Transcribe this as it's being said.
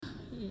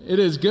It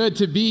is good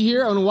to be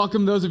here. I want to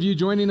welcome those of you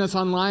joining us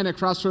online at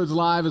Crossroads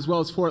Live as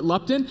well as Fort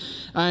Lupton.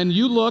 And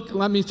you look,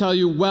 let me tell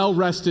you, well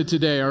rested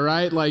today, all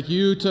right? Like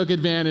you took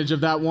advantage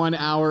of that 1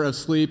 hour of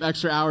sleep,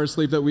 extra hour of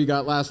sleep that we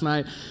got last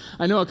night.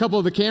 I know a couple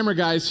of the camera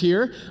guys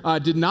here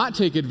did not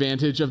take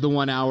advantage of the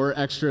 1 hour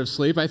extra of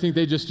sleep. I think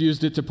they just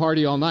used it to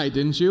party all night,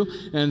 didn't you?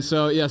 And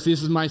so, yes,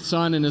 this is my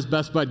son and his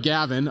best bud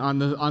Gavin on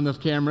the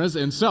cameras.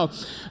 And so,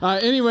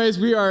 anyways,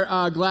 we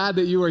are glad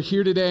that you are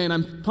here today, and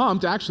I'm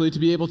pumped actually to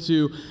be able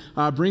to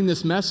bring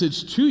this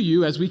message to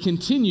you as we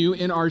continue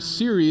in our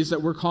series that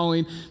we're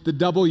calling the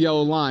Double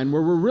Yellow Line,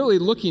 where we're really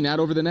looking at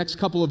over the next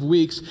couple of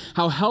weeks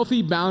how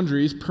healthy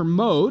boundaries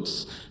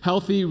promotes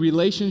healthy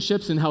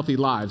relationships and healthy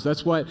lives.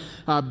 That's what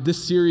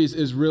this series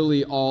is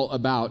really all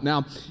about.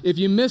 Now, if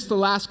you missed the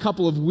last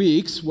couple of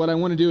weeks, what I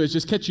want to do is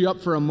just catch you up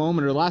for a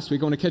moment, or last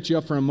week, I want to catch you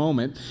up for a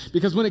moment,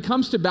 because when it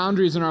comes to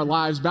boundaries in our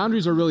lives,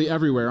 boundaries are really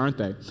everywhere, aren't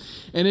they?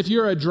 And if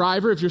you're a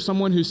driver, if you're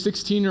someone who's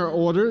 16 or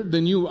older,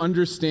 then you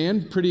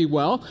understand pretty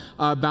well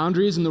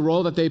boundaries and the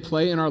role that they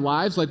play in our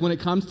lives. Like when it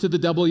comes to the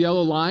double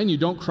yellow line, you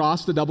don't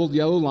cross the double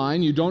yellow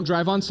line. You don't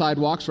drive on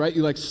sidewalks, right?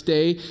 You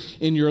stay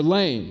in your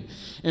lane.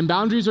 And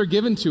boundaries are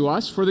given to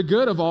us for the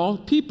good of all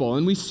people.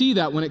 And we see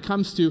that when it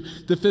comes to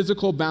the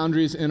physical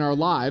boundaries in our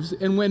lives.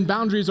 And when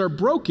boundaries are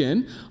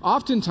broken,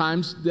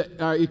 oftentimes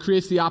it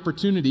creates the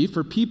opportunity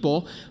for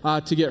people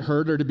to get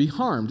hurt or to be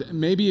harmed.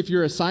 Maybe if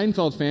you're a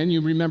Seinfeld fan,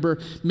 you remember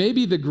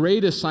maybe the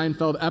greatest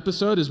Seinfeld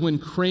episode is when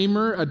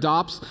Kramer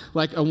adopts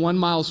like a 1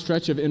 mile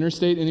stretch of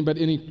interstate.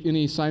 Anybody,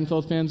 any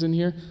Seinfeld fans in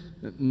here?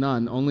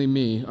 None, only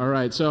me. All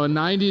right, so a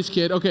 90s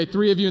kid. Okay,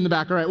 3 of you in the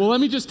back. All right, well,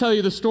 let me just tell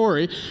you the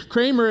story.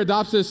 Kramer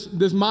adopts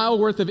this mile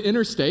worth of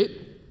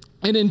interstate.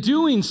 And in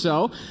doing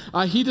so,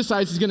 he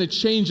decides he's going to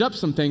change up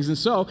some things. And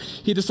so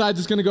he decides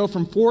it's going to go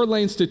from 4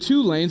 lanes to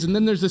 2 lanes. And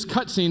then there's this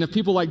cutscene of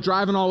people like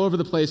driving all over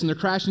the place and they're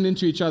crashing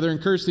into each other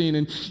and cursing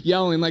and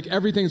yelling like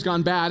everything's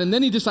gone bad. And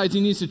then he decides he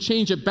needs to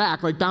change it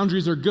back, like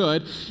boundaries are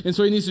good. And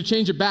so he needs to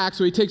change it back.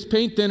 So he takes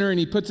paint thinner and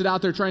he puts it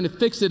out there trying to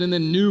fix it. And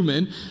then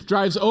Newman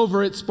drives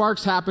over it,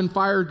 sparks happen,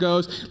 fire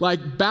goes,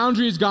 like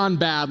boundaries gone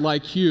bad,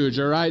 like huge,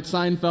 all right?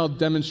 Seinfeld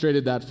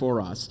demonstrated that for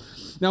us.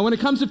 Now, when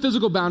it comes to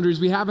physical boundaries,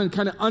 we have a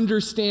kind of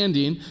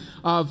understanding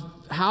of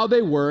how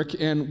they work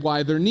and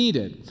why they're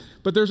needed.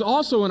 But there's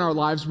also in our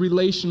lives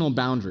relational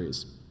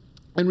boundaries.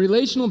 And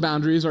relational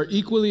boundaries are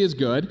equally as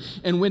good,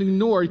 and when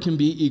ignored, can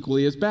be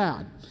equally as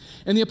bad.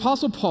 And the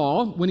Apostle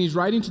Paul, when he's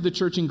writing to the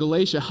church in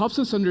Galatia, helps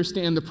us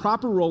understand the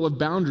proper role of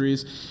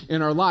boundaries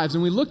in our lives.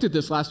 And we looked at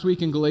this last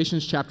week in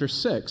Galatians chapter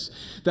 6,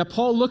 that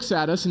Paul looks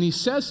at us and he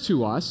says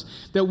to us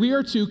that we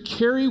are to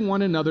carry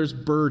one another's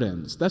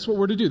burdens. That's what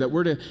we're to do, that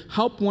we're to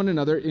help one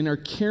another in our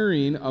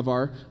carrying of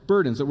our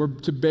burdens, that we're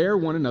to bear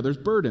one another's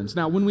burdens.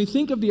 Now, when we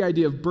think of the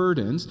idea of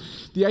burdens,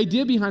 the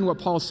idea behind what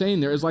Paul's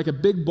saying there is like a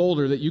big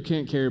boulder that you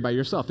can't carry by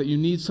yourself, that you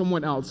need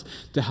someone else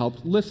to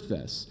help lift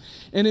this.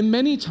 And in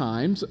many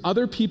times,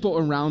 other people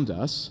around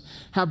us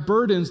have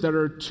burdens that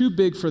are too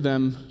big for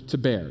them to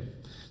bear.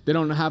 They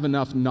don't have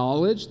enough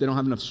knowledge, they don't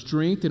have enough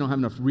strength, they don't have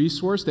enough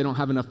resource, they don't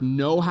have enough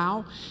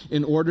know-how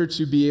in order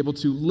to be able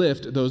to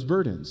lift those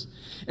burdens.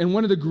 And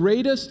one of the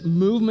greatest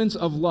movements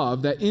of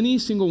love that any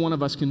single one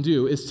of us can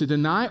do is to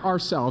deny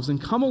ourselves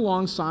and come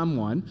along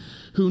someone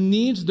who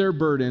needs their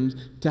burden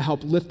to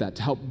help lift that,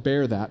 to help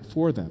bear that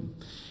for them.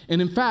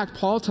 And in fact,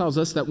 Paul tells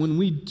us that when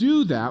we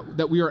do that,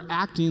 that we are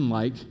acting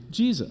like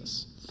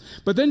Jesus.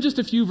 But then just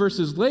a few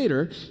verses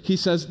later, he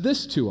says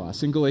this to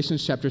us in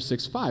Galatians chapter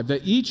 6:5,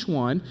 that each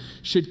one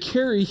should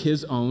carry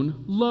his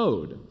own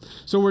load.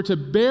 So we're to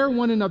bear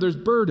one another's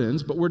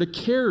burdens, but we're to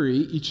carry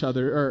each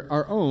other, or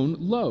our own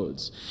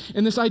loads.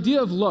 And this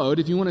idea of load,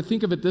 if you want to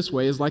think of it this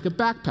way, is like a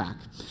backpack,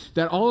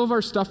 that all of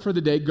our stuff for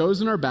the day goes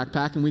in our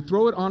backpack and we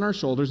throw it on our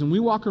shoulders and we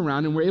walk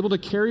around and we're able to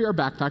carry our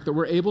backpack, that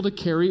we're able to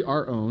carry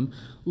our own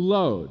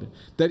load,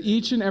 that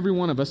each and every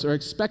one of us are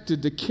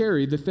expected to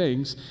carry the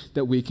things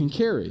that we can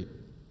carry.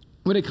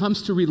 When it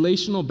comes to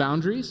relational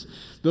boundaries,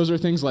 those are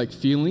things like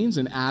feelings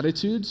and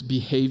attitudes,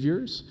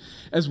 behaviors,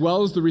 as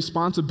well as the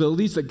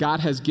responsibilities that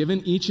God has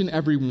given each and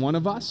every one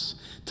of us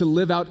to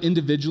live out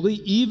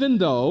individually, even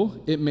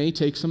though it may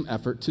take some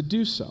effort to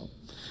do so.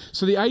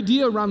 So the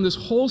idea around this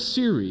whole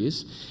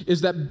series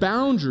is that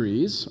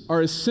boundaries are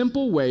a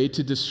simple way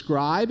to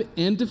describe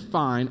and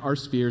define our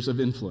spheres of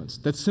influence.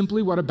 That's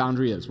simply what a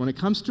boundary is. When it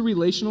comes to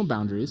relational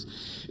boundaries,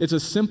 it's a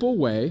simple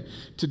way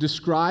to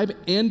describe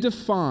and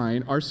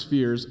define our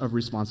spheres of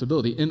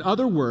responsibility. In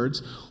other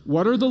words,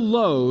 what are the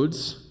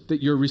loads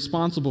that you're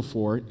responsible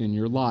for in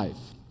your life?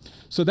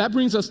 So that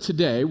brings us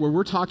today, where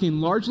we're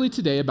talking largely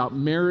today about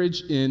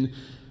marriage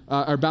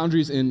our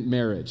boundaries in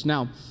marriage.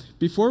 Now,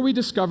 before we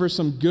discover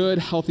some good,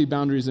 healthy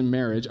boundaries in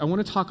marriage, I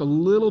want to talk a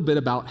little bit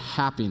about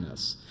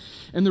happiness.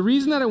 And the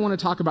reason that I want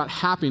to talk about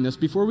happiness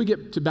before we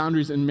get to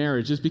boundaries in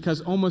marriage is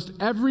because almost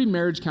every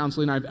marriage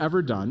counseling I've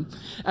ever done,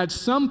 at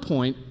some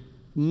point,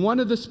 one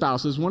of the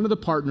spouses, one of the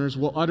partners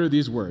will utter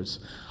these words: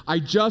 I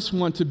just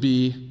want to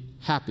be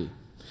happy.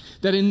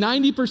 that in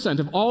 90%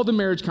 of all the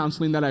marriage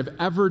counseling that I've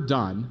ever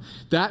done,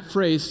 that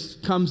phrase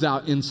comes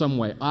out in some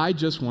way. I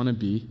just want to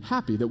be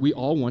happy, that we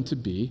all want to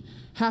be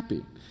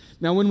happy.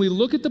 Now, when we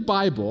look at the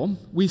Bible,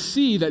 we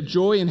see that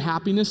joy and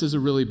happiness is a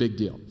really big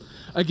deal.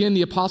 Again,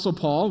 the Apostle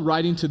Paul,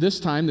 writing to this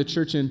time, the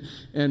church in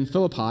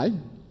Philippi,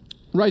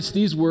 writes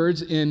these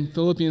words in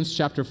Philippians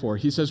chapter 4.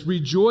 He says,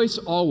 rejoice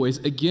always.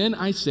 Again,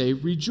 I say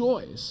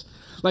rejoice.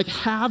 Like,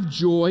 have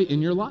joy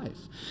in your life.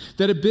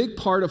 That a big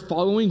part of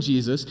following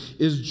Jesus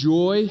is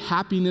joy,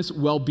 happiness,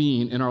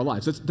 well-being in our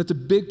lives. That's a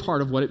big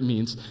part of what it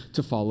means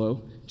to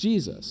follow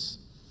Jesus.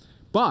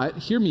 But,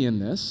 hear me in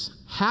this,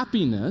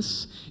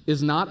 happiness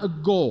is not a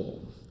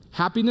goal.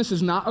 Happiness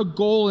is not a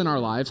goal in our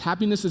lives.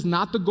 Happiness is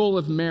not the goal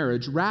of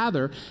marriage.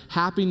 Rather,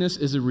 happiness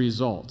is a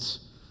result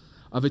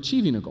of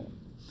achieving a goal.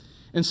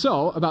 And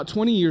so, about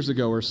 20 years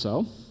ago or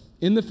so,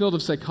 in the field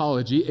of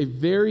psychology, a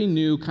very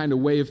new kind of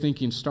way of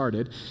thinking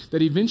started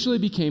that eventually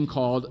became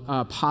called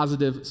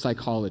positive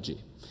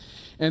psychology.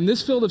 And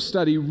this field of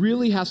study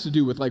really has to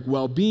do with like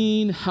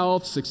well-being,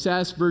 health,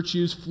 success,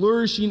 virtues,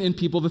 flourishing in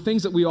people, the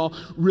things that we all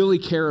really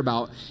care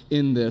about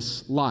in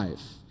this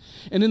life.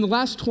 And in the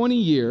last 20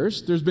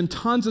 years, there's been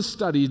tons of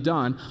studies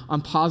done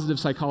on positive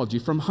psychology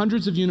from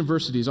hundreds of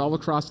universities all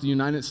across the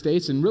United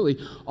States and really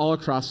all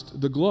across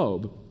the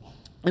globe.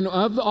 And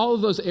of all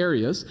of those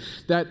areas,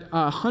 that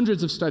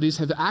hundreds of studies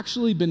have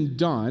actually been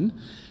done,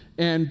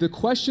 and the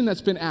question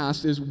that's been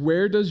asked is,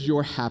 where does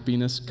your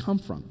happiness come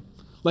from?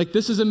 Like,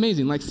 this is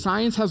amazing. Like,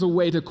 science has a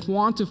way to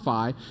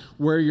quantify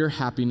where your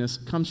happiness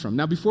comes from.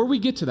 Now, before we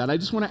get to that, I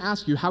just want to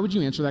ask you, how would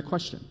you answer that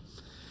question?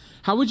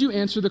 How would you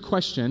answer the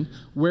question,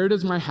 where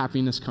does my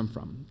happiness come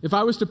from? If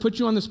I was to put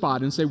you on the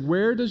spot and say,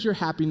 where does your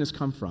happiness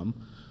come from?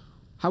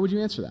 How would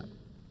you answer that?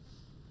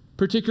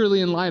 Particularly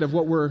in light of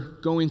what we're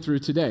going through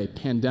today,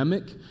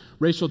 pandemic,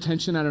 racial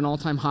tension at an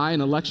all-time high,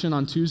 an election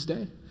on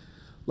Tuesday.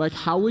 Like,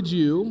 how would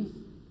you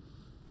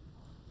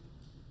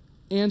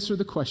answer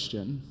the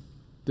question,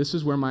 this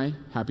is where my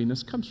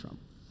happiness comes from?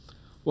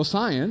 Well,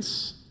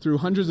 science, through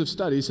hundreds of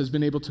studies, has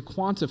been able to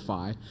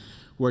quantify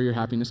where your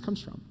happiness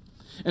comes from.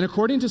 And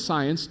according to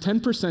science,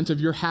 10%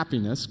 of your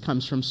happiness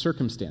comes from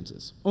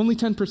circumstances. Only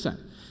 10%.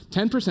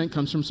 10%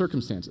 comes from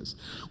circumstances,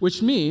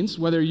 which means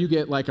whether you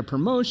get like a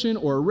promotion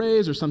or a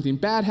raise or something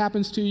bad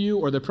happens to you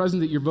or the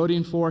president that you're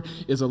voting for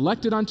is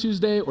elected on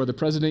Tuesday or the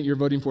president you're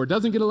voting for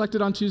doesn't get elected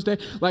on Tuesday,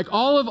 like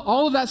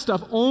all of that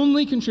stuff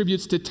only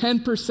contributes to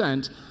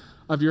 10%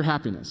 of your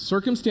happiness.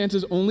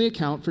 Circumstances only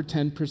account for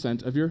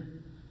 10% of your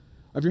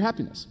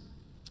happiness.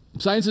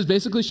 Science has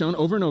basically shown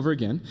over and over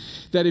again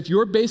that if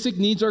your basic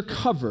needs are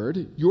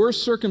covered, your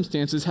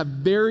circumstances have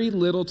very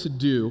little to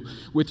do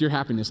with your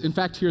happiness. In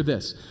fact, hear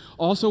this.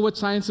 Also, what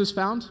science has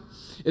found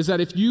is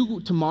that if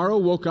you tomorrow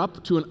woke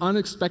up to an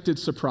unexpected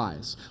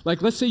surprise,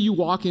 like let's say you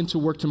walk into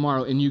work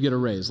tomorrow and you get a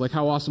raise, like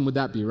how awesome would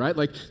that be, right?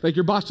 Like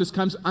your boss just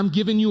comes, I'm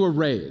giving you a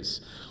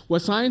raise.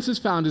 What science has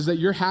found is that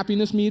your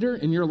happiness meter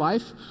in your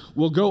life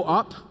will go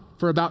up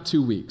for about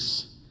 2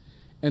 weeks.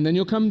 And then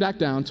you'll come back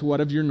down to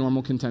whatever your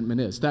normal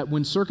contentment is. That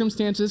when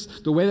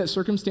circumstances, the way that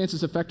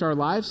circumstances affect our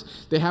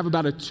lives, they have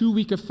about a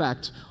 2-week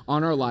effect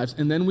on our lives,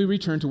 and then we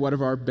return to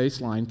whatever our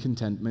baseline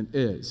contentment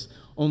is.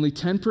 Only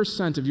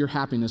 10% of your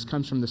happiness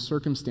comes from the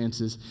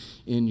circumstances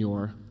in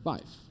your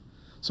life.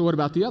 So what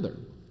about the other?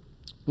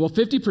 Well,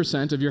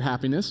 50% of your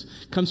happiness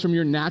comes from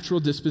your natural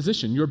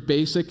disposition, your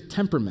basic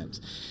temperament.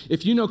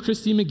 If you know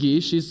Christy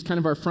McGee, she's kind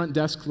of our front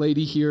desk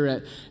lady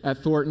here at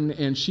Thornton,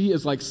 and she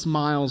is like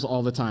smiles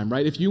all the time,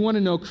 right? If you want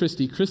to know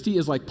Christy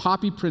is like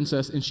Poppy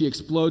Princess, and she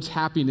explodes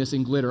happiness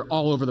and glitter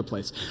all over the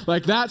place.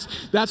 Like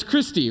that's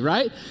Christy,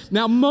 right?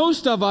 Now,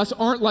 most of us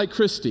aren't like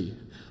Christy.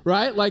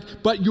 Right?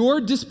 But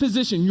your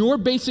disposition, your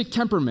basic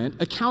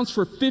temperament accounts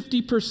for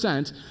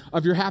 50%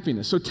 of your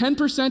happiness. So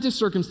 10% is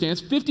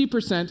circumstance,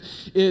 50%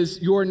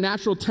 is your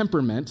natural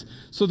temperament.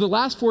 So the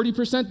last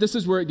 40%, this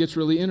is where it gets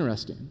really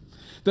interesting.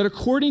 That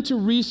according to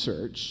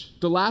research,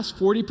 the last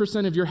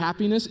 40% of your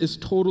happiness is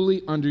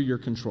totally under your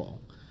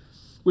control,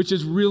 which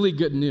is really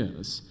good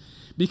news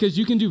because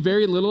you can do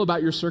very little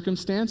about your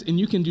circumstance and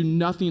you can do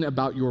nothing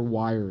about your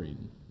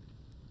wiring.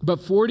 But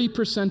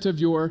 40% of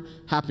your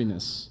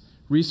happiness,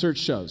 research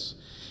shows,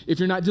 if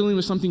you're not dealing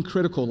with something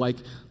critical like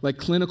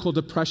clinical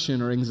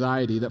depression or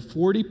anxiety, that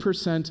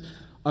 40%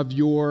 of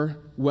your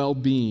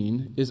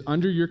well-being is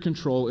under your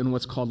control in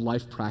what's called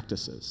life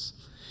practices.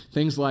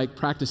 Things like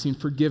practicing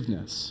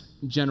forgiveness,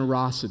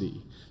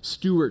 generosity,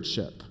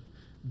 stewardship,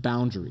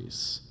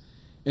 boundaries.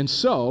 And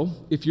so,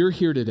 if you're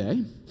here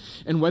today,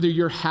 and whether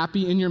you're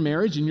happy in your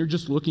marriage and you're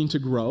just looking to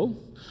grow,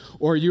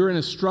 or you're in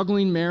a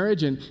struggling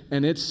marriage and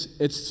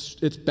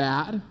it's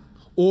bad,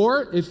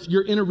 or if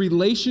you're in a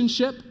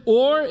relationship,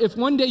 or if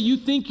one day you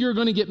think you're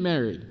going to get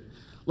married,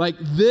 like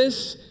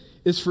this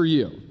is for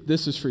you.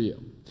 This is for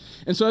you.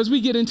 And so as we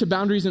get into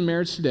boundaries in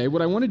marriage today,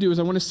 what I want to do is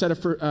I want to set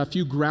a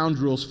few ground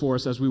rules for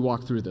us as we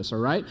walk through this, all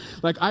right?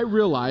 Like, I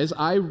realize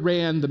I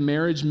ran the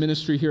marriage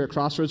ministry here at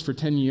Crossroads for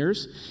 10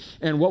 years,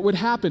 and what would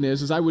happen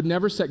is I would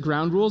never set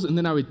ground rules, and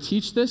then I would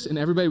teach this, and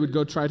everybody would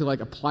go try to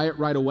apply it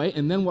right away,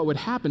 and then what would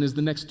happen is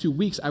the next 2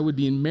 weeks I would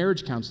be in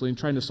marriage counseling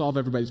trying to solve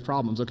everybody's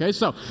problems, okay?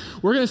 So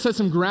we're going to set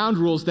some ground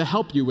rules to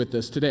help you with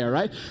this today, all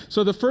right?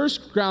 So the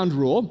first ground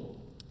rule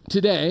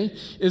today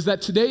is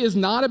that today is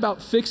not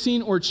about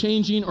fixing or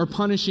changing or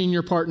punishing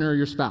your partner or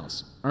your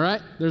spouse, all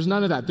right? There's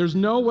none of that. There's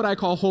no what I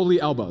call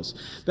holy elbows.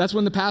 That's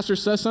when the pastor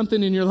says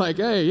something and you're like,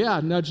 hey, yeah,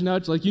 nudge,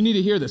 nudge, you need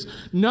to hear this.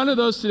 None of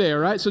those today, all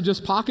right? So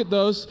just pocket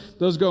those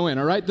go in,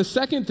 all right? The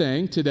second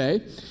thing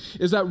today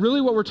is that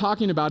really what we're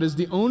talking about is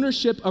the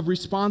ownership of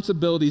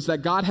responsibilities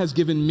that God has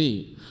given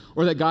me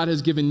or that God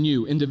has given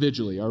you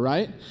individually, all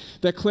right?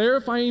 That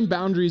clarifying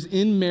boundaries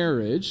in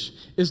marriage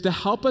is to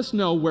help us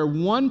know where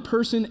one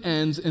person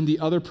ends and the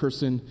other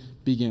person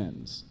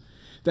begins.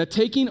 That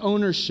taking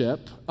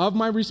ownership of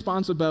my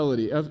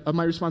responsibility, of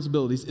my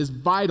responsibilities is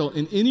vital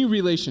in any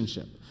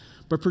relationship,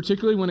 but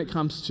particularly when it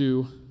comes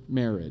to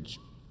marriage.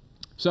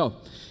 So,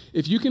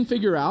 if you can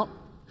figure out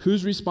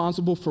who's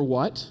responsible for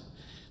what,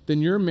 then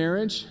your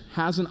marriage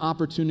has an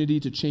opportunity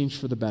to change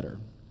for the better.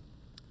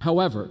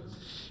 However,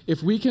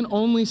 if you can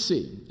only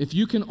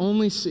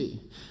see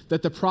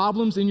that the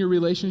problems in your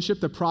relationship,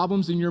 the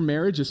problems in your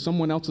marriage is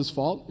someone else's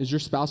fault, is your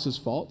spouse's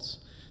fault,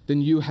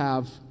 then you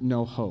have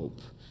no hope.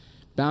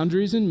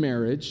 Boundaries in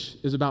marriage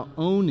is about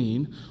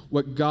owning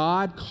what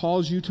God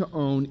calls you to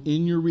own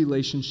in your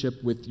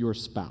relationship with your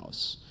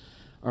spouse.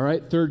 All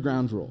right, third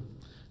ground rule.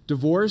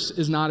 Divorce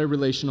is not a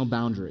relational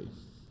boundary.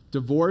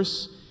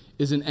 Divorce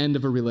is an end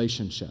of a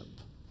relationship.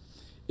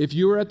 If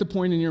you are at the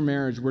point in your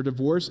marriage where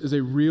divorce is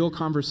a real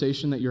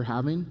conversation that you're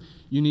having,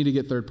 you need to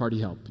get third-party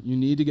help. You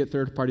need to get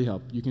third-party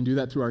help. You can do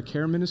that through our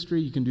care ministry.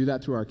 You can do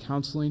that through our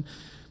counseling.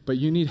 But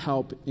you need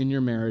help in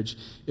your marriage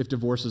if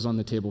divorce is on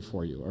the table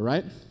for you, all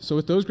right? So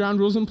with those ground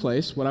rules in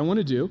place, what I want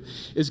to do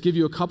is give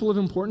you a couple of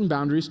important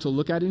boundaries to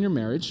look at in your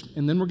marriage,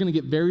 and then we're going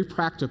to get very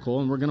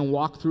practical, and we're going to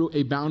walk through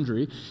a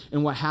boundary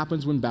and what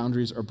happens when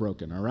boundaries are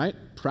broken, all right?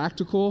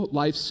 Practical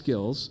life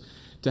skills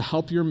to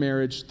help your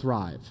marriage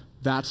thrive.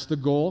 That's the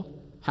goal.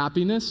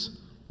 Happiness,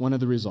 one of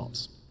the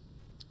results.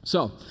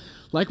 So,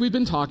 like we've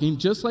been talking,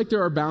 just like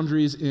there are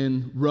boundaries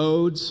in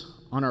roads,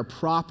 on our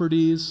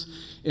properties,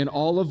 in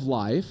all of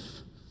life,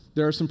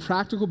 there are some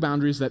practical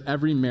boundaries that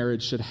every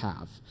marriage should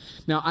have.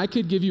 Now, I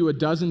could give you a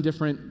dozen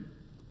different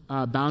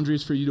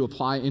boundaries for you to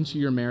apply into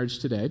your marriage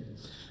today,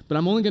 but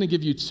I'm only going to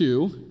give you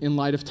two in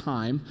light of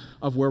time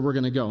of where we're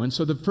going to go. And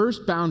so the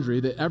first boundary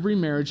that every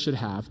marriage should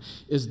have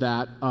is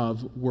that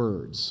of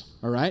words,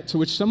 all right? To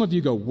which some of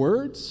you go,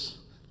 words?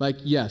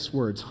 Yes,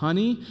 words.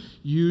 Honey,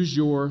 use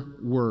your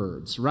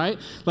words, right?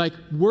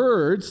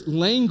 Words,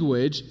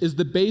 language is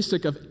the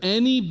basic of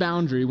any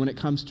boundary when it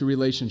comes to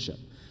relationship.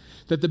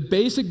 That the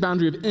basic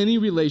boundary of any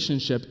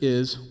relationship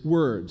is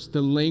words,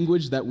 the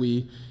language that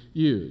we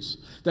use.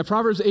 That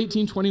Proverbs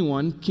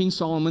 18:21, King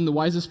Solomon, the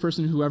wisest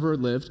person who ever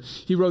lived,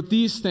 he wrote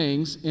these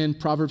things in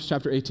Proverbs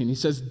chapter 18. He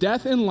says,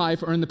 death and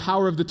life are in the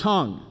power of the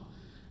tongue,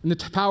 and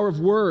the power of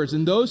words,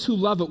 and those who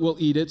love it will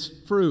eat its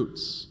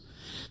fruits.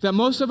 That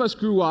most of us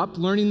grew up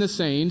learning the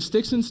saying,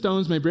 sticks and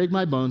stones may break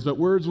my bones, but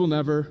words will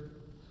never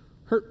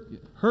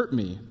hurt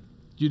me.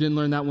 You didn't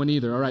learn that one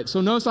either. All right, so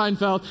no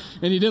Seinfeld,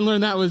 and you didn't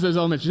learn that was as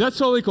elementary. That's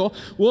totally cool.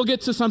 We'll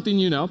get to something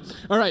you know.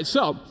 All right,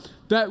 so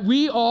that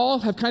we all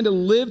have kind of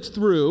lived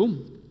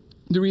through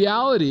the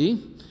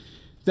reality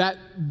that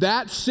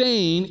that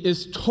saying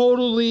is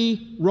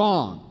totally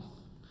wrong.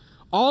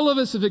 All of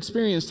us have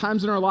experienced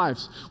times in our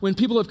lives when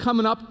people have come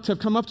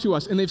up to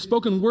us and they've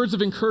spoken words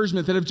of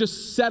encouragement that have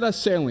just set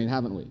us sailing,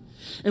 haven't we?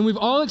 And we've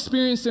all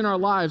experienced in our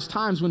lives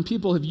times when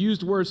people have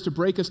used words to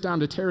break us down,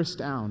 to tear us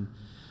down,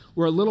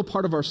 where a little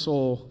part of our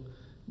soul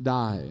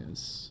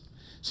dies.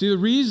 See, the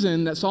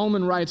reason that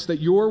Solomon writes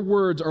that your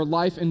words are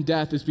life and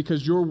death is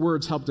because your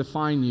words help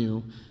define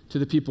you to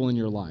the people in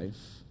your life.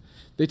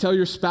 They tell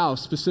your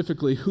spouse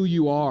specifically who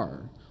you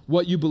are,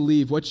 what you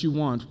believe, what you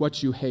want,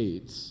 what you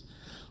hate.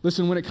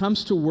 Listen, when it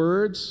comes to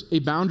words, a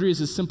boundary is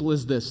as simple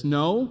as this.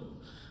 No,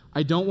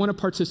 I don't want to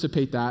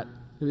participate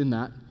in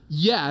that.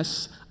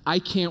 Yes, I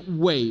can't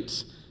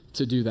wait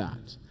to do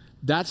that.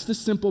 That's the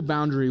simple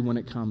boundary when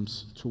it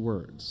comes to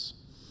words.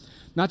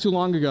 Not too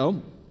long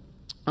ago,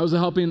 I was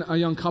helping a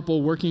young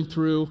couple working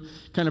through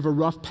kind of a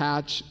rough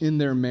patch in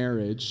their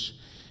marriage,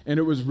 and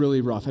it was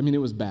really rough. It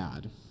was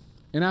bad.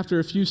 And after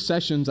a few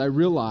sessions, I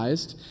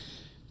realized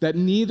that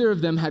neither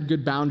of them had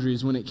good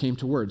boundaries when it came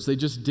to words. They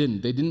just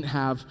didn't. They didn't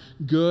have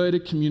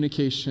good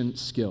communication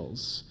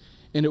skills.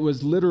 And it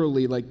was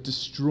literally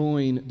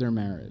destroying their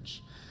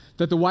marriage.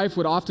 That the wife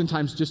would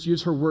oftentimes just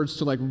use her words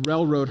to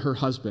railroad her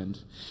husband.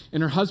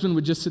 And her husband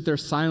would just sit there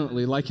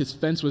silently like his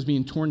fence was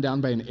being torn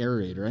down by an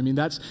aerator.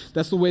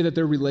 That's the way that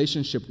their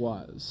relationship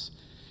was.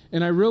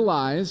 And I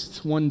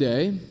realized one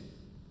day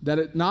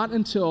that not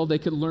until they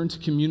could learn to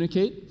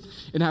communicate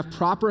and have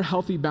proper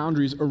healthy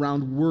boundaries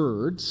around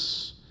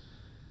words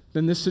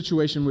then this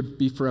situation would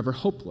be forever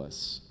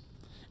hopeless.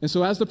 And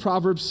so as the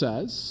proverb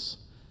says,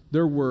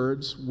 their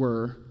words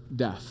were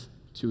death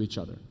to each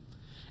other.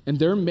 And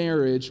their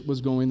marriage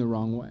was going the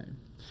wrong way.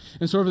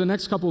 And so over the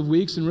next couple of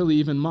weeks and really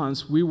even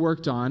months, we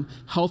worked on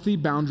healthy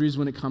boundaries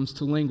when it comes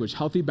to language,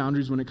 healthy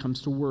boundaries when it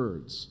comes to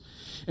words.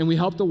 And I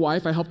helped the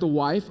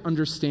wife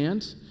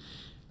understand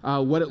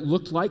what it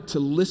looked like to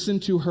listen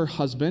to her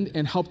husband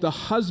and help the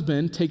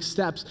husband take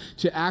steps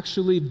to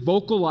actually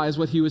vocalize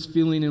what he was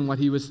feeling and what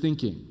he was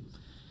thinking.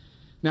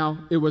 Now,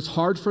 it was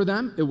hard for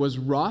them. It was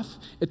rough.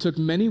 It took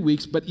many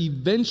weeks, but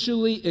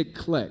eventually it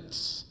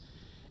clicked.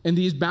 And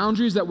these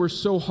boundaries that were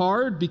so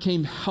hard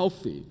became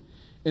healthy.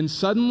 And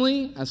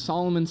suddenly, as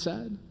Solomon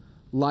said,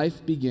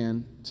 life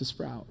began to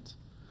sprout.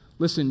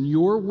 Listen,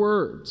 your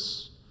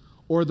words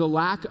or the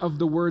lack of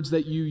the words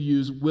that you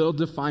use will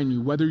define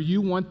you, whether you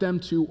want them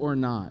to or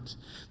not.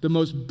 The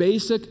most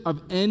basic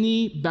of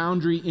any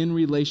boundary in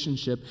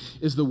relationship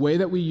is the way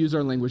that we use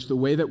our language, the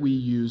way that we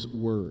use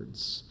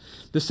words.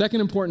 The second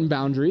important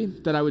boundary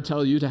that I would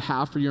tell you to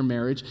have for your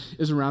marriage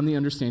is around the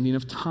understanding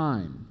of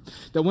time.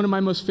 That one of my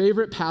most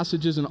favorite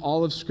passages in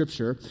all of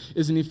Scripture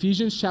is in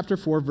Ephesians chapter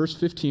 4, verse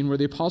 15, where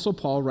the Apostle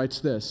Paul writes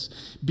this,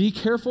 "Be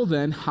careful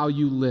then how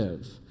you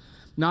live,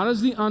 not as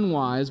the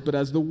unwise, but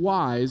as the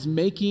wise,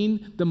 making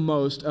the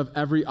most of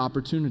every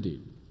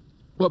opportunity."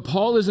 What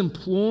Paul is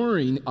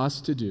imploring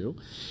us to do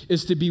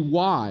is to be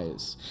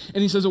wise.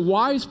 And he says a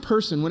wise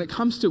person, when it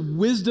comes to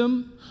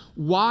wisdom,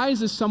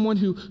 wise is someone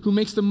who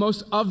makes the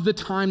most of the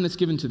time that's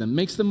given to them,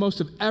 makes the most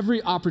of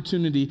every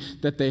opportunity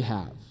that they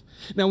have.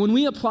 Now, when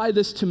we apply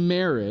this to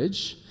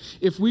marriage,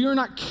 if we are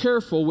not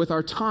careful with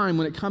our time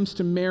when it comes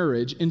to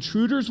marriage,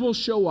 intruders will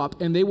show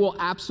up and they will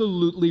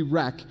absolutely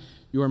wreck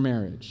your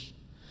marriage.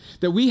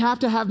 That we have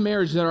to have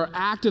marriage that are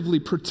actively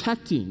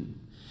protecting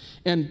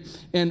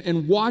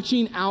and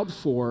watching out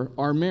for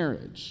our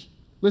marriage.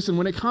 Listen,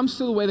 when it comes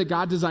to the way that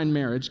God designed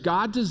marriage,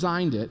 God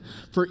designed it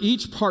for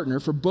each partner,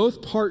 for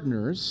both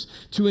partners,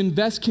 to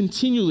invest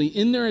continually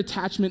in their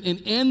attachment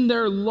and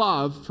their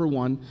love for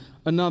one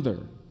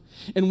another.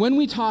 And when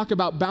we talk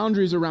about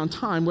boundaries around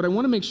time, what I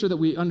want to make sure that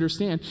we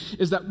understand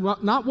is that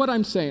not what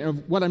I'm saying, or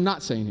what I'm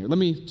not saying here. Let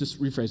me just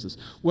rephrase this.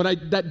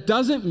 That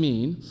doesn't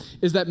mean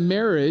is that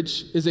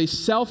marriage is a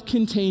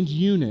self-contained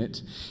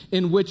unit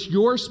in which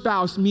your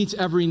spouse meets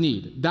every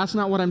need. That's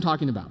not what I'm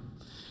talking about.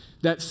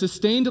 That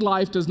sustained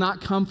life does not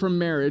come from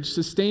marriage.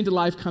 Sustained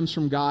life comes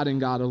from God and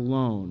God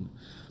alone.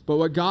 But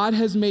what God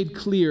has made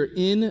clear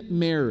in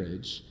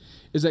marriage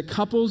is that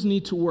couples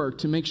need to work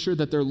to make sure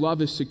that their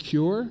love is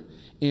secure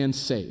and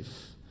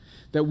safe.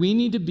 That we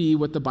need to be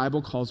what the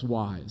Bible calls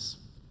wise.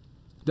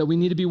 That we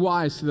need to be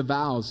wise to the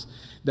vows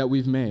that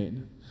we've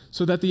made,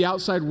 so that the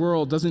outside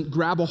world doesn't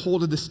grab a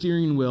hold of the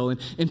steering wheel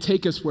and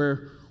take us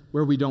where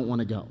we don't want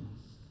to go.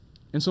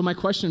 And so my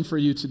question for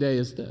you today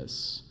is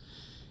this,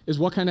 is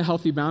what kind of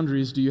healthy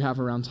boundaries do you have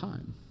around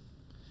time?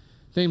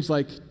 Things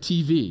like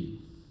TV,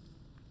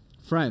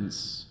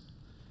 friends,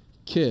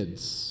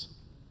 kids,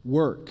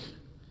 work,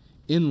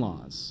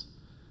 in-laws,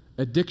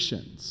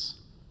 addictions,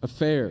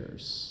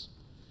 affairs,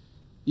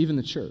 even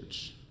the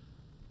church.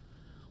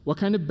 What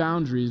kind of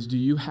boundaries do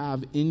you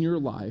have in your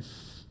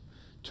life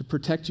to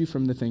protect you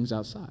from the things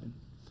outside?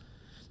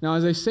 Now,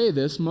 as I say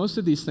this, most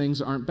of these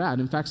things aren't bad.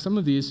 In fact, some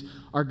of these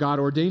are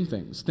God-ordained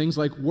things, things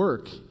like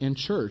work and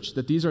church,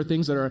 that these are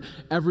things that are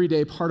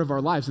everyday part of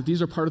our lives, that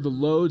these are part of the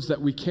loads that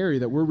we carry,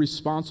 that we're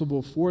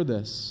responsible for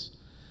this.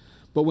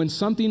 But when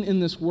something in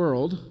this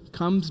world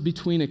comes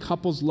between a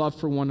couple's love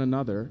for one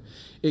another,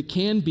 it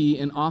can be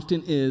and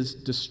often is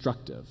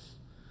destructive.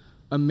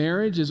 A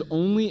marriage is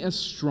only as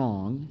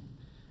strong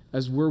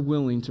as we're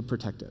willing to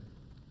protect it.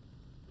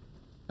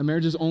 A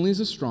marriage is only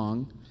as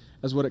strong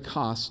as what it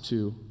costs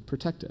to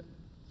protect it.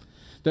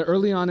 That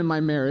early on in my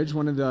marriage,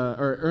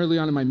 early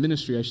on in my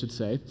ministry, I should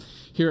say,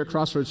 here at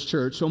Crossroads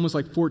Church, almost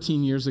like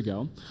 14 years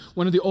ago,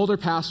 one of the older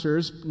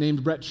pastors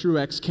named Brett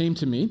Truex came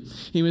to me.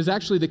 He was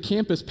actually the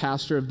campus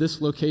pastor of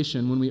this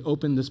location when we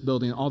opened this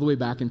building all the way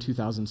back in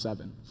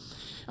 2007.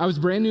 I was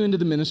brand new into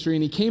the ministry,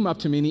 and he came up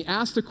to me, and he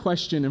asked a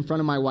question in front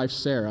of my wife,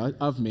 Sarah,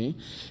 of me,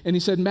 and he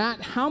said,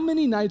 "Matt, how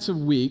many nights a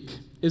week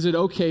is it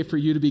okay for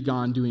you to be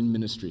gone doing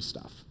ministry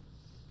stuff?"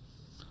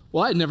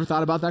 Well, I had never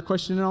thought about that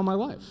question in all my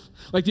life.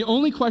 Like the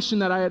only question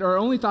that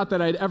only thought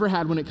that I'd ever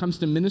had when it comes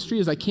to ministry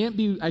is I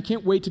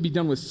can't wait to be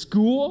done with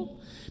school,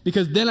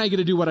 because then I get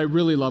to do what I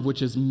really love,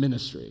 which is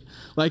ministry.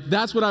 Like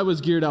that's what I was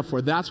geared up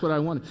for. That's what I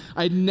wanted.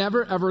 I'd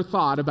never ever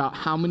thought about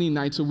how many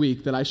nights a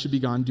week that I should be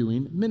gone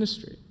doing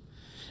ministry.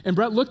 And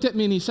Brett looked at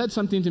me and he said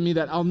something to me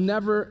that I'll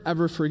never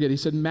ever forget. He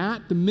said,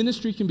 "Matt, the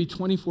ministry can be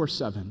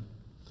 24/7.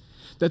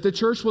 That the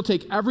church will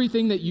take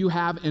everything that you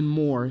have and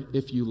more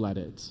if you let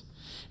it.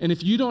 And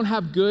if you don't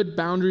have good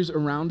boundaries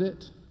around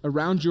it,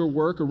 around your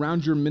work,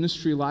 around your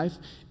ministry life,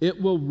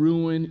 it will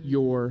ruin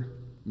your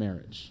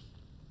marriage."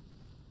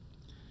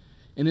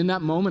 And in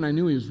that moment, I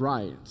knew he was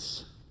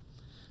right.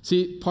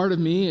 See, part of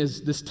me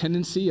is this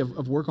tendency of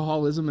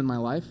workaholism in my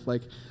life.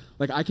 Like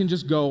I can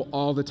just go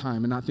all the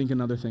time and not think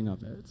another thing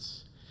of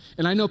it.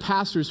 And I know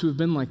pastors who have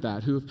been like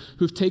that,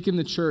 who've taken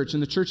the church,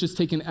 and the church has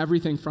taken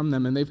everything from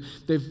them, and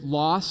they've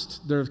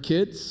lost their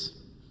kids.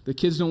 The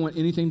kids don't want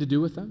anything to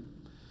do with them.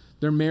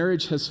 Their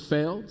marriage has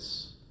failed,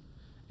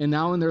 and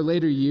now in their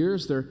later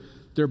years,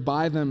 they're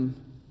by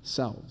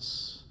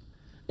themselves.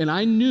 And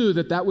I knew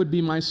that would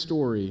be my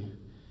story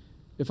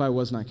if I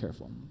was not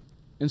careful.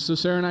 And so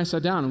Sarah and I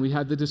sat down, and we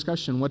had the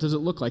discussion, what does it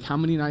look like? How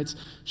many nights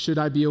should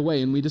I be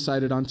away? And we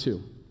decided on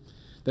 2.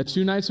 That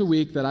 2 nights a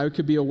week that I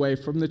could be away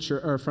from the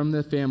church, or from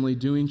the family,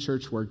 doing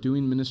church work,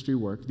 doing ministry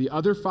work. The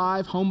other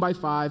 5, home by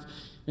 5,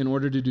 in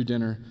order to do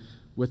dinner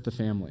with the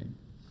family.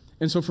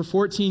 And so for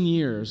 14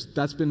 years,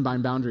 that's been my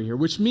boundary here,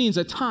 which means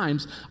at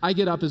times I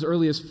get up as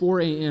early as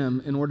 4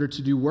 a.m. in order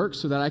to do work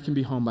so that I can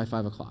be home by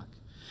 5 o'clock.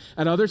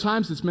 At other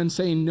times, it's meant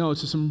saying no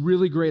to some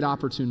really great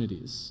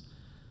opportunities.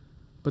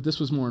 But this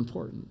was more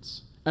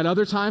important. At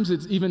other times,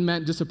 it's even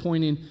meant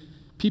disappointing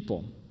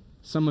people,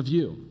 some of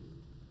you,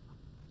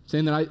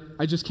 saying that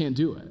I just can't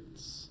do it.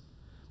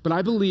 But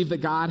I believe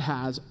that God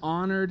has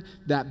honored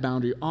that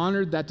boundary,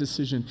 honored that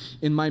decision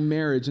in my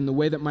marriage, in the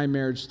way that my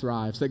marriage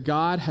thrives, that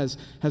God has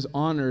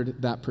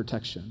honored that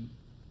protection.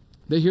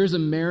 That here's a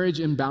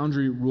marriage and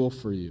boundary rule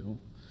for you.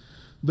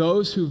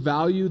 Those who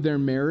value their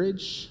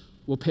marriage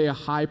will pay a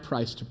high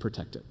price to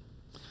protect it.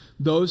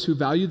 Those who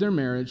value their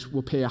marriage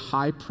will pay a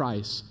high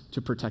price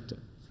to protect it.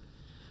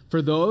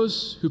 For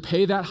those who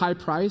pay that high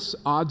price,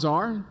 odds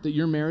are that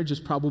your marriage is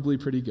probably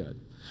pretty good.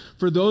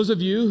 For those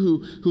of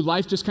you who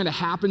life just kind of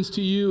happens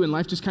to you and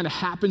life just kind of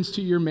happens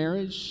to your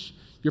marriage,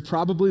 you're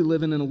probably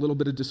living in a little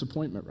bit of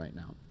disappointment right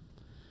now.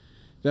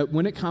 That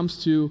when it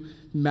comes to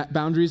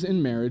boundaries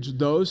in marriage,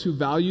 those who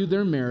value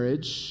their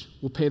marriage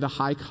will pay the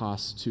high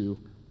cost to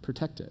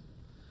protect it.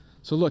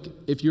 So look,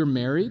 if you're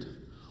married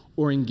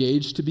or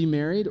engaged to be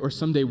married or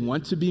someday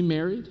want to be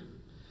married,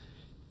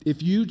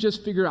 if you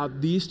just figure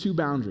out these 2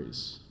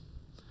 boundaries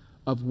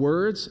of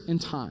words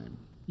and time,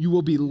 you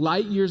will be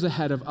light years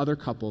ahead of other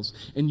couples,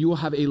 and you will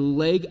have a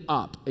leg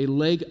up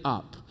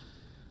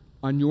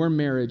on your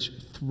marriage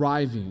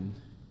thriving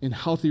in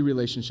healthy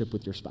relationship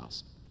with your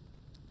spouse.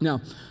 Now,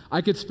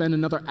 I could spend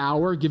another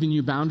hour giving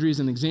you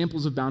boundaries and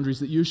examples of boundaries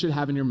that you should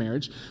have in your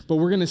marriage, but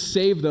we're going to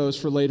save those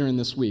for later in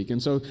this week.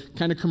 And so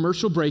kind of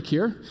commercial break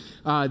here.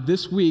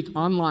 This week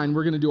online,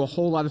 we're going to do a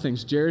whole lot of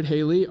things. Jared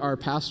Haley, our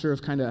pastor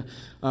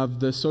of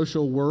the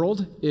social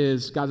world,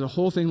 got a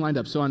whole thing lined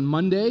up. So on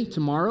Monday,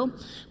 tomorrow,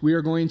 we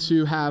are going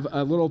to have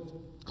a little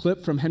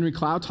clip from Henry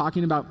Cloud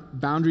talking about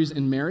boundaries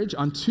in marriage.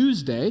 On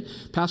Tuesday,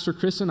 Pastor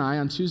Chris and I,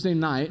 on Tuesday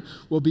night,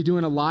 will be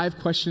doing a live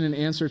question and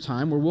answer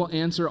time where we'll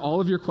answer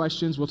all of your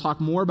questions. We'll talk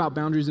more about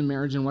boundaries in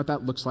marriage and what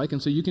that looks like.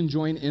 And so you can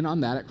join in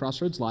on that at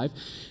Crossroads Live.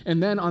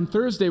 And then on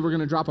Thursday, we're going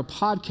to drop a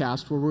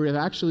podcast where we have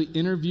actually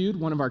interviewed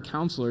one of our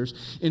counselors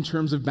in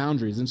terms of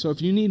boundaries. And so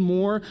if you need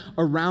more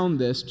around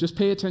this, just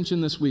pay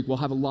attention this week. We'll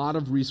have a lot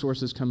of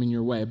resources coming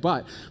your way.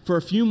 But for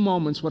a few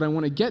moments, what I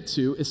want to get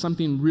to is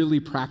something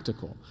really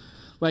practical.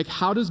 Like,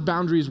 how does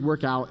boundaries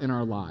work out in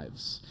our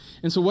lives?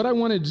 And so what I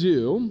want to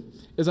do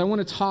is I want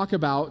to talk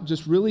about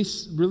just really,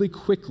 really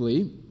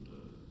quickly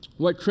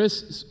what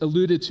Chris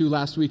alluded to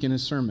last week in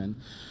his sermon,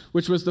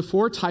 which was the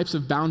 4 types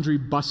of boundary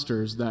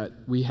busters that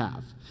we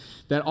have.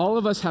 That all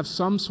of us have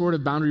some sort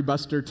of boundary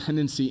buster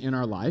tendency in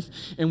our life,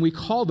 and we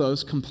call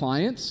those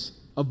compliance,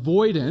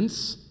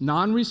 avoidance,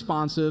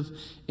 non-responsive,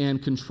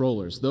 and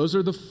controllers. Those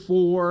are the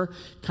 4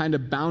 kind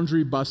of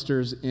boundary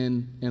busters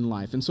in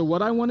life. And so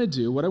what I want to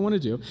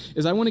do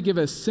is I want to give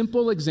a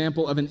simple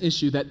example of an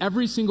issue that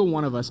every single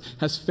one of us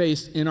has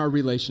faced in our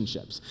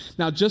relationships.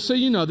 Now, just so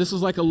you know, this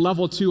is like a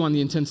level 2 on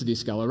the intensity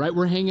scale, all right?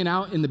 We're hanging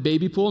out in the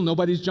baby pool.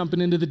 Nobody's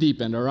jumping into the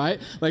deep end, all right?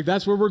 Like,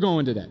 that's where we're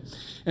going today.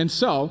 And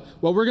so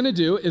what we're going to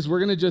do is we're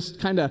going to just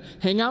kind of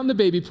hang out in the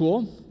baby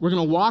pool. We're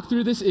going to walk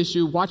through this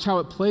issue, watch how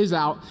it plays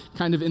out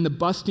kind of in the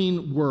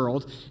busting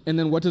world, and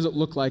then what does it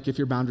look like if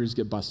your boundaries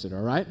get busted,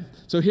 all right?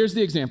 So here's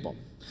the example.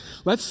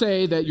 Let's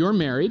say that you're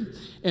married,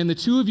 and the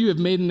 2 of you have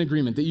made an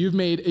agreement, that you've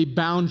made a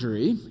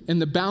boundary, and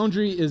the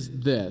boundary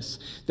is this,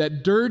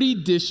 that dirty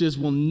dishes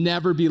will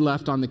never be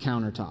left on the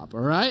countertop, all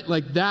right?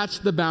 Like, that's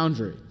the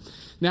boundary.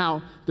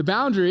 Now, the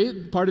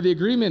boundary, part of the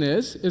agreement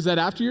is that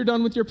after you're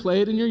done with your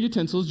plate and your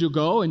utensils, you'll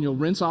go and you'll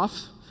rinse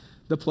off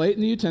the plate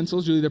and the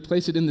utensils. You'll either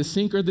place it in the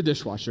sink or the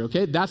dishwasher,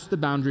 okay? That's the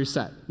boundary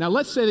set. Now,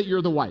 let's say that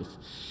you're the wife.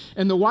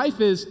 And the wife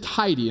is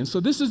tidy, and so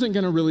this isn't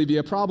going to really be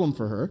a problem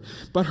for her.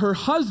 But her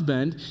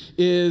husband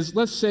is,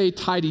 let's say,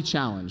 tidy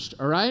challenged,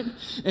 all right?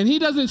 And he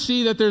doesn't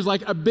see that there's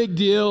like a big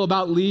deal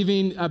about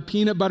leaving a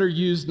peanut butter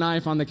used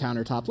knife on the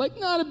countertop. Like,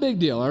 not a big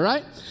deal, all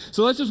right?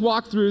 So let's just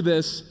walk through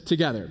this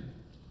together.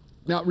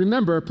 Now,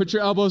 remember, put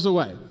your elbows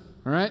away,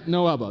 all right?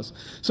 No elbows.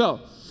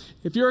 So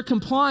if you're a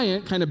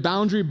compliant kind of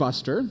boundary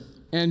buster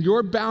and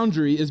your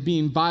boundary is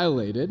being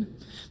violated,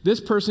 this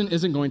person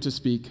isn't going to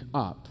speak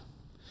up.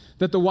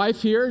 That the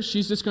wife here,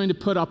 she's just going to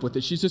put up with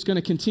it. She's just going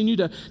to continue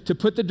to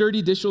put the dirty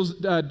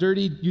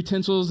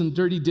utensils and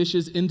dirty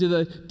dishes into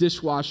the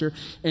dishwasher,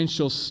 and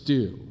she'll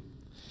stew.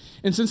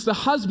 And since the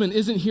husband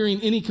isn't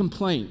hearing any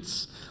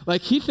complaints,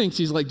 Like he thinks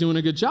he's like doing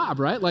a good job,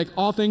 right? Like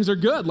all things are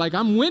good. Like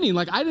I'm winning.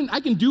 Like I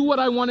can do what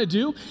I want to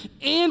do,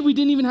 and we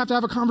didn't even have to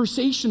have a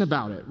conversation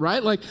about it,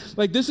 right? Like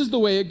this is the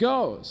way it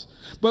goes.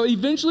 But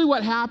eventually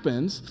what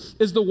happens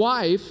is the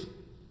wife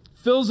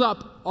fills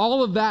up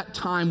all of that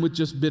time with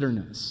just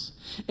bitterness.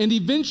 And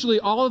eventually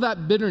all of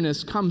that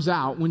bitterness comes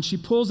out when she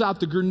pulls out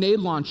the grenade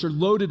launcher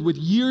loaded with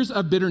years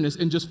of bitterness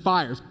and just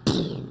fires,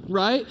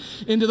 right,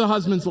 into the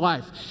husband's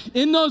life.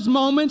 In those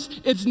moments,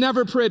 it's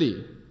never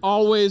pretty,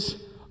 always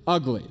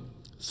ugly.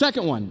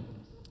 Second one,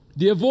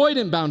 the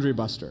avoidant boundary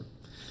buster.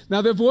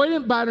 Now, the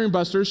avoidant boundary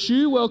buster,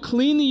 she will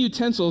clean the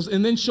utensils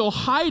and then she'll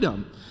hide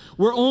them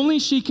where only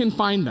she can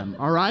find them,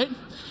 all right?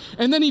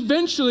 And then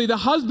eventually the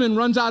husband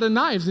runs out of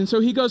knives. And so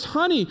he goes,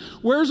 honey,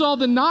 where's all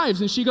the knives?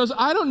 And she goes,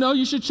 I don't know.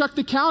 You should check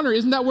the counter.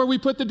 Isn't that where we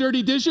put the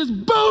dirty dishes?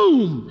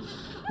 Boom!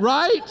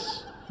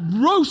 Right?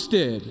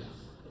 Roasted.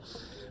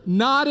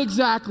 Not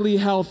exactly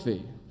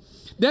healthy.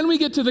 Then we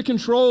get to the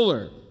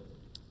controller.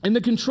 And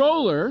the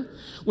controller,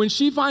 when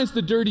she finds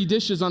the dirty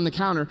dishes on the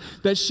counter,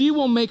 that she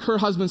will make her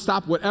husband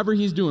stop whatever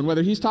he's doing,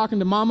 whether he's talking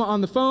to mama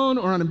on the phone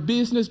or on a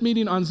business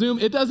meeting on Zoom,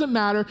 it doesn't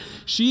matter.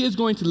 She is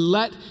going to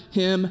let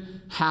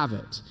him have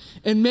it.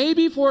 And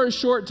maybe for a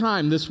short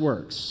time this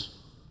works.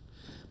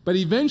 But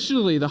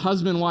eventually the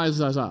husband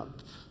wises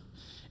up.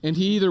 And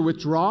he either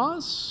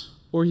withdraws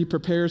or he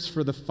prepares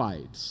for the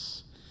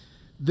fights.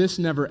 This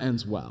never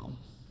ends well.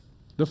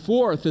 The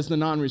fourth is the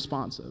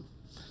non-responsive.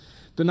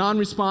 The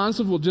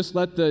non-responsive will just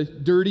let the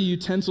dirty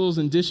utensils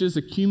and dishes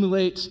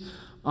accumulate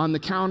on the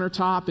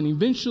countertop, and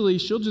eventually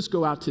she'll just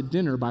go out to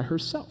dinner by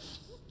herself,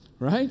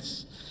 right?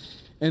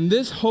 And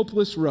this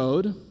hopeless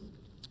road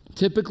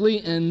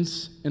typically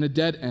ends in a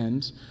dead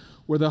end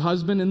where the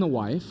husband and the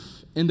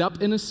wife end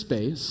up in a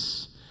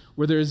space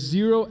where there is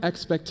zero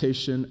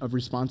expectation of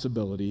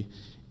responsibility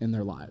in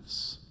their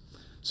lives.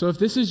 So if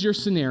this is your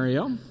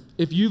scenario,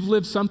 if you've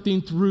lived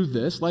something through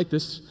this, like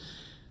this,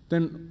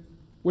 then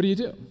what do you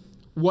do?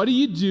 What do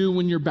you do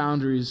when your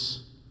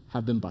boundaries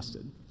have been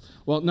busted?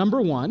 Well,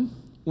 number one,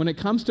 when it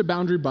comes to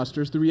boundary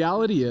busters, the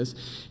reality is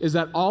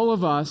that all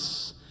of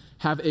us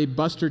have a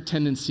buster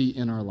tendency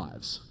in our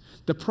lives.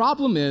 The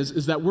problem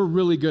is that we're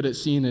really good at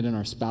seeing it in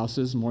our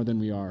spouses more than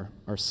we are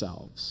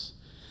ourselves.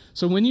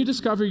 So when you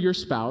discover your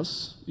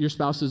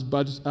spouse's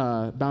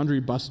boundary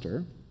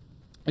buster,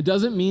 it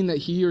doesn't mean that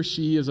he or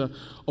she is a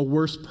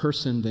worse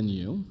person than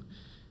you.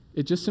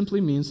 It just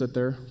simply means that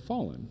they're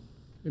fallen.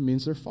 It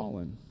means they're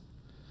fallen.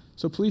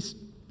 So please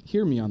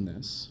hear me on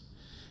this.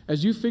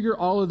 As you figure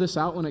all of this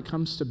out when it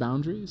comes to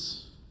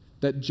boundaries,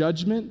 that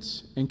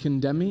judgment and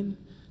condemning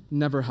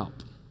never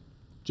help.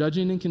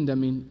 Judging and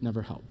condemning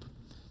never help.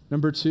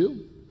 Number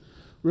two,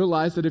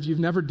 realize that if you've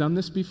never done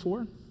this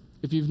before,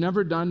 if you've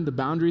never done the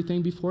boundary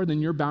thing before, then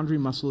your boundary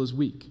muscle is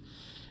weak.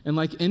 And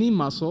like any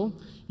muscle,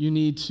 you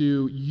need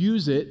to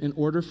use it in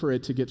order for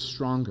it to get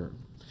stronger.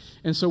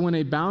 And so when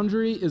a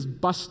boundary is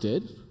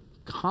busted,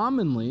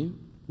 commonly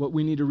what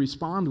we need to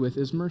respond with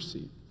is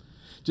mercy.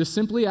 Just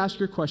simply ask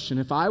your question,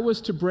 if I was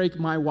to break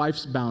my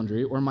wife's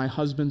boundary or my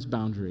husband's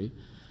boundary,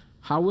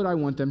 how would I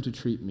want them to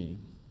treat me?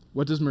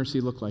 What does mercy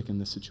look like in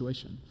this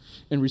situation?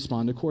 And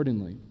respond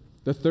accordingly.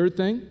 The third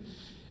thing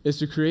is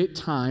to create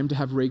time to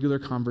have regular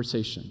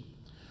conversation.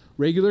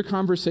 Regular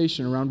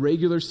conversation around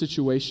regular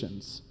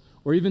situations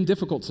or even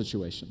difficult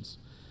situations,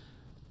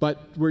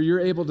 but where you're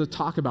able to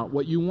talk about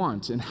what you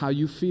want and how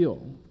you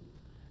feel.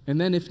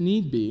 And then if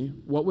need be,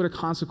 what would a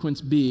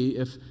consequence be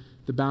if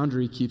the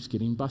boundary keeps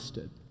getting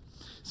busted?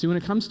 See, when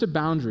it comes to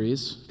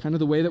boundaries, kind of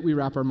the way that we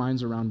wrap our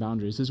minds around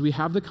boundaries is we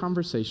have the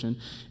conversation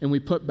and we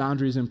put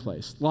boundaries in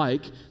place,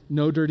 like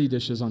no dirty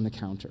dishes on the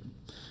counter.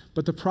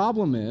 But the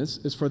problem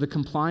is for the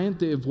compliant,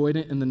 the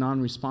avoidant, and the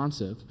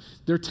non-responsive,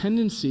 their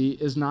tendency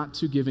is not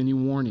to give any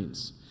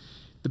warnings.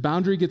 The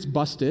boundary gets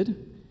busted,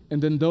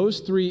 and then those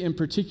three in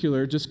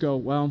particular just go,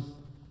 well,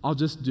 I'll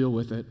just deal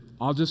with it.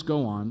 I'll just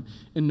go on,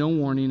 and no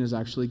warning is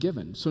actually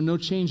given. So no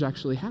change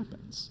actually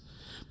happens.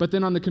 But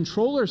then on the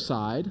controller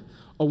side,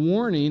 a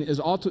warning is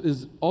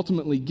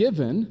ultimately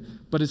given,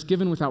 but it's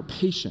given without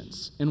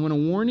patience. And when a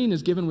warning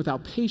is given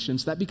without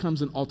patience, that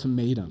becomes an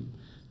ultimatum.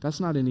 That's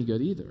not any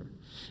good either.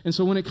 And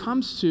so when it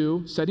comes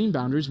to setting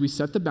boundaries, we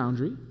set the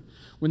boundary.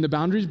 When the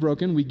boundary is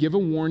broken, we give a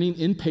warning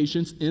in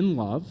patience, in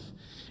love.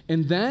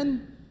 And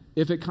then,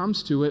 if it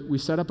comes to it, we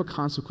set up a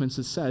consequence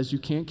that says you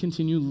can't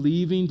continue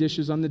leaving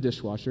dishes on the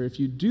dishwasher. If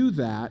you do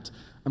that,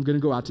 I'm going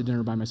to go out to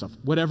dinner by myself.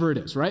 Whatever it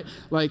is, right?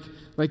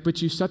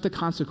 But you set the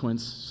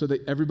consequence so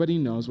that everybody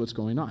knows what's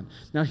going on.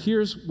 Now,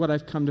 here's what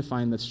I've come to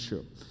find that's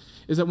true,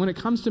 is that when it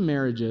comes to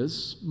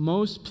marriages,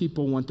 most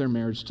people want their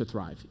marriage to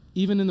thrive,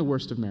 even in the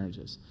worst of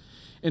marriages.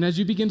 And as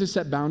you begin to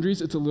set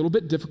boundaries, it's a little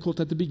bit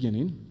difficult at the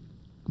beginning,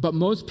 but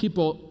most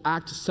people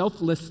act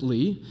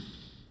selflessly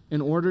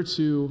in order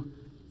to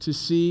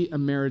see a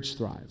marriage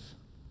thrive.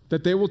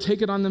 That they will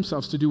take it on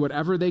themselves to do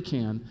whatever they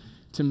can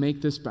to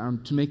make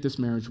this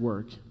marriage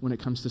work when it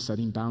comes to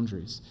setting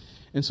boundaries.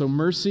 And so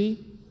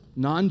mercy,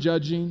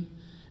 non-judging,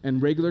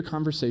 and regular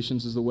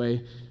conversations is the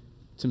way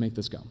to make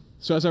this go.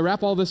 So as I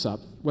wrap all this up,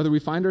 whether we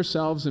find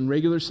ourselves in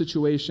regular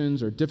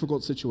situations or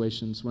difficult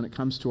situations when it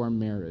comes to our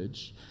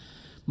marriage,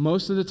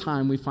 most of the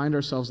time we find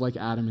ourselves like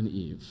Adam and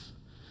Eve,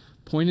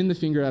 pointing the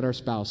finger at our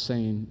spouse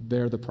saying,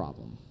 they're the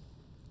problem.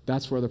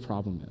 That's where the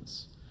problem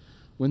is.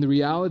 When the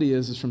reality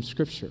is from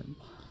Scripture,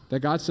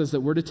 that God says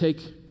that we're to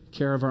take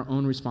care of our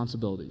own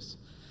responsibilities,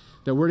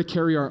 that we're to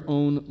carry our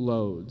own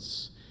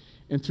loads.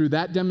 And through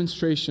that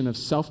demonstration of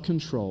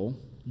self-control,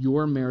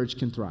 your marriage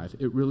can thrive.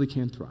 It really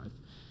can thrive.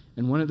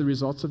 And one of the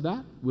results of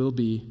that will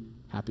be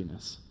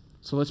happiness.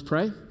 So let's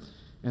pray,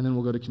 and then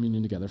we'll go to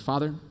communion together.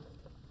 Father,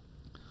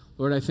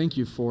 Lord, I thank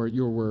you for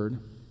your word.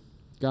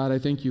 God, I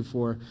thank you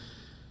for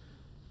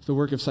the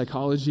work of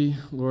psychology,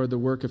 Lord, the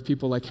work of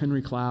people like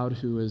Henry Cloud,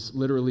 who has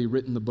literally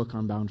written the book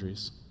on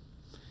boundaries.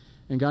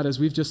 And God, as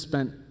we've just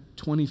spent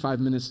 25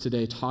 minutes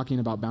today talking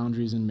about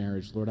boundaries in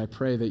marriage, Lord, I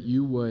pray that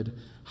you would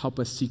help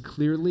us see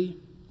clearly,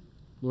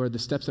 Lord, the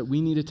steps that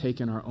we need to take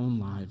in our own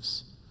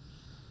lives,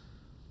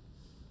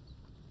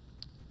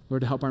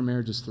 Lord, to help our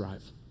marriages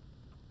thrive.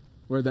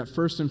 Lord, that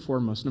first and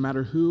foremost, no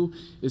matter who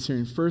is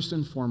hearing, first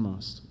and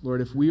foremost,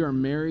 Lord, if we are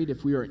married,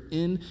 if we are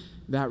in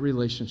that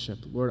relationship,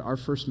 Lord, our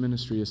first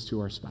ministry is to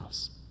our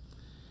spouse.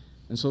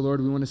 And so,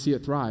 Lord, we want to see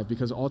it thrive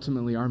because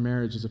ultimately our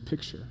marriage is a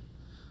picture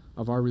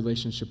of our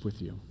relationship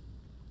with you.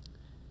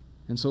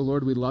 And so,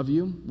 Lord, we love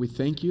you. We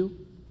thank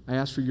you. I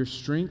ask for your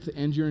strength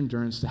and your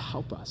endurance to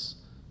help us,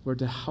 Lord,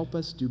 to help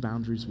us do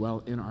boundaries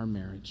well in our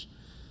marriage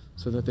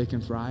so that they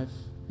can thrive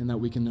and that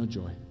we can know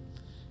joy.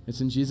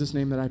 It's in Jesus'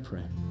 name that I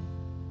pray.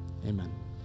 Amen.